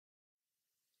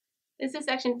This is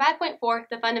section 5.4,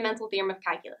 the fundamental theorem of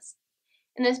calculus.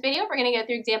 In this video, we're going to go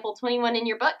through example 21 in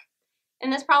your book,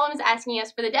 and this problem is asking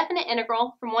us for the definite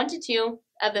integral from 1 to 2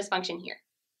 of this function here.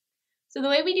 So the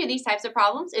way we do these types of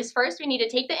problems is first we need to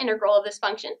take the integral of this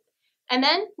function, and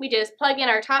then we just plug in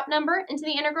our top number into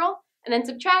the integral, and then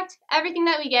subtract everything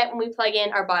that we get when we plug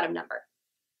in our bottom number.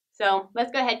 So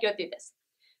let's go ahead and go through this.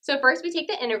 So first we take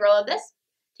the integral of this,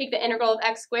 take the integral of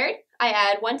x squared, I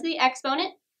add 1 to the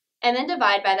exponent, and then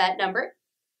divide by that number.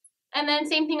 And then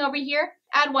same thing over here,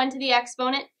 add 1 to the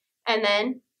exponent, and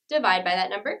then divide by that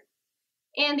number.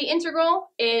 And the integral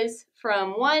is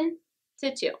from 1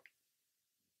 to 2.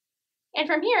 And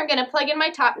from here, I'm going to plug in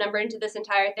my top number into this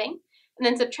entire thing, and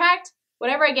then subtract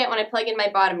whatever I get when I plug in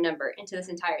my bottom number into this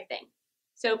entire thing.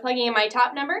 So plugging in my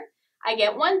top number, I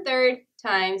get 1/3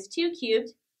 times 2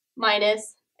 cubed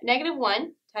minus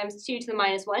 -1 times 2 to the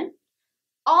minus 1.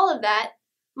 All of that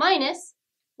minus,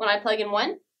 when I plug in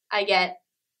 1, I get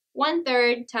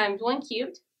 1/3 times 1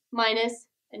 cubed minus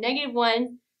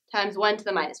 -1 times 1 to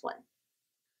the minus 1.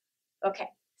 Okay,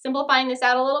 simplifying this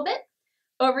out a little bit,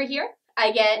 over here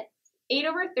I get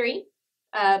 8/3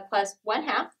 plus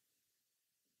 1/2,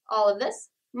 all of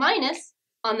this, minus,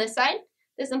 on this side,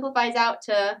 this simplifies out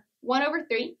to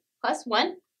 1/3 plus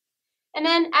 1. And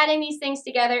then adding these things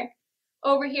together,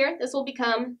 over here, this will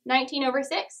become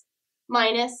 19/6,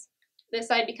 minus, this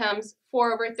side becomes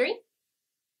 4/3.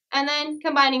 And then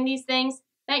combining these things,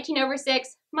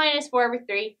 19/6 minus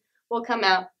 4/3 will come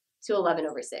out to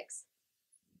 11/6.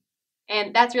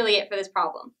 And that's really it for this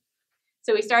problem.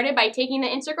 So we started by taking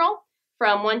the integral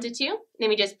from 1 to 2, then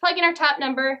we just plug in our top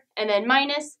number, and then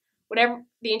minus whatever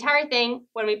the entire thing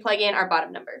when we plug in our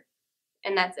bottom number.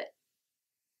 And that's it.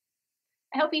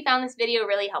 I hope you found this video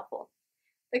really helpful.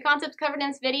 The concepts covered in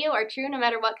this video are true no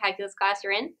matter what calculus class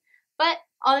you're in, but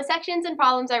all the sections and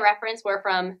problems I referenced were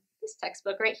from this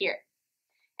textbook right here.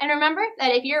 And remember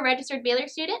that if you're a registered Baylor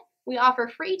student, we offer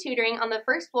free tutoring on the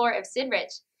first floor of Sid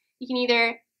Rich. You can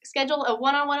either schedule a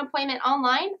one-on-one appointment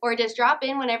online or just drop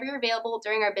in whenever you're available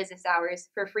during our business hours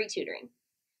for free tutoring.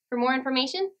 For more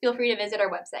information, feel free to visit our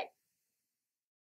website.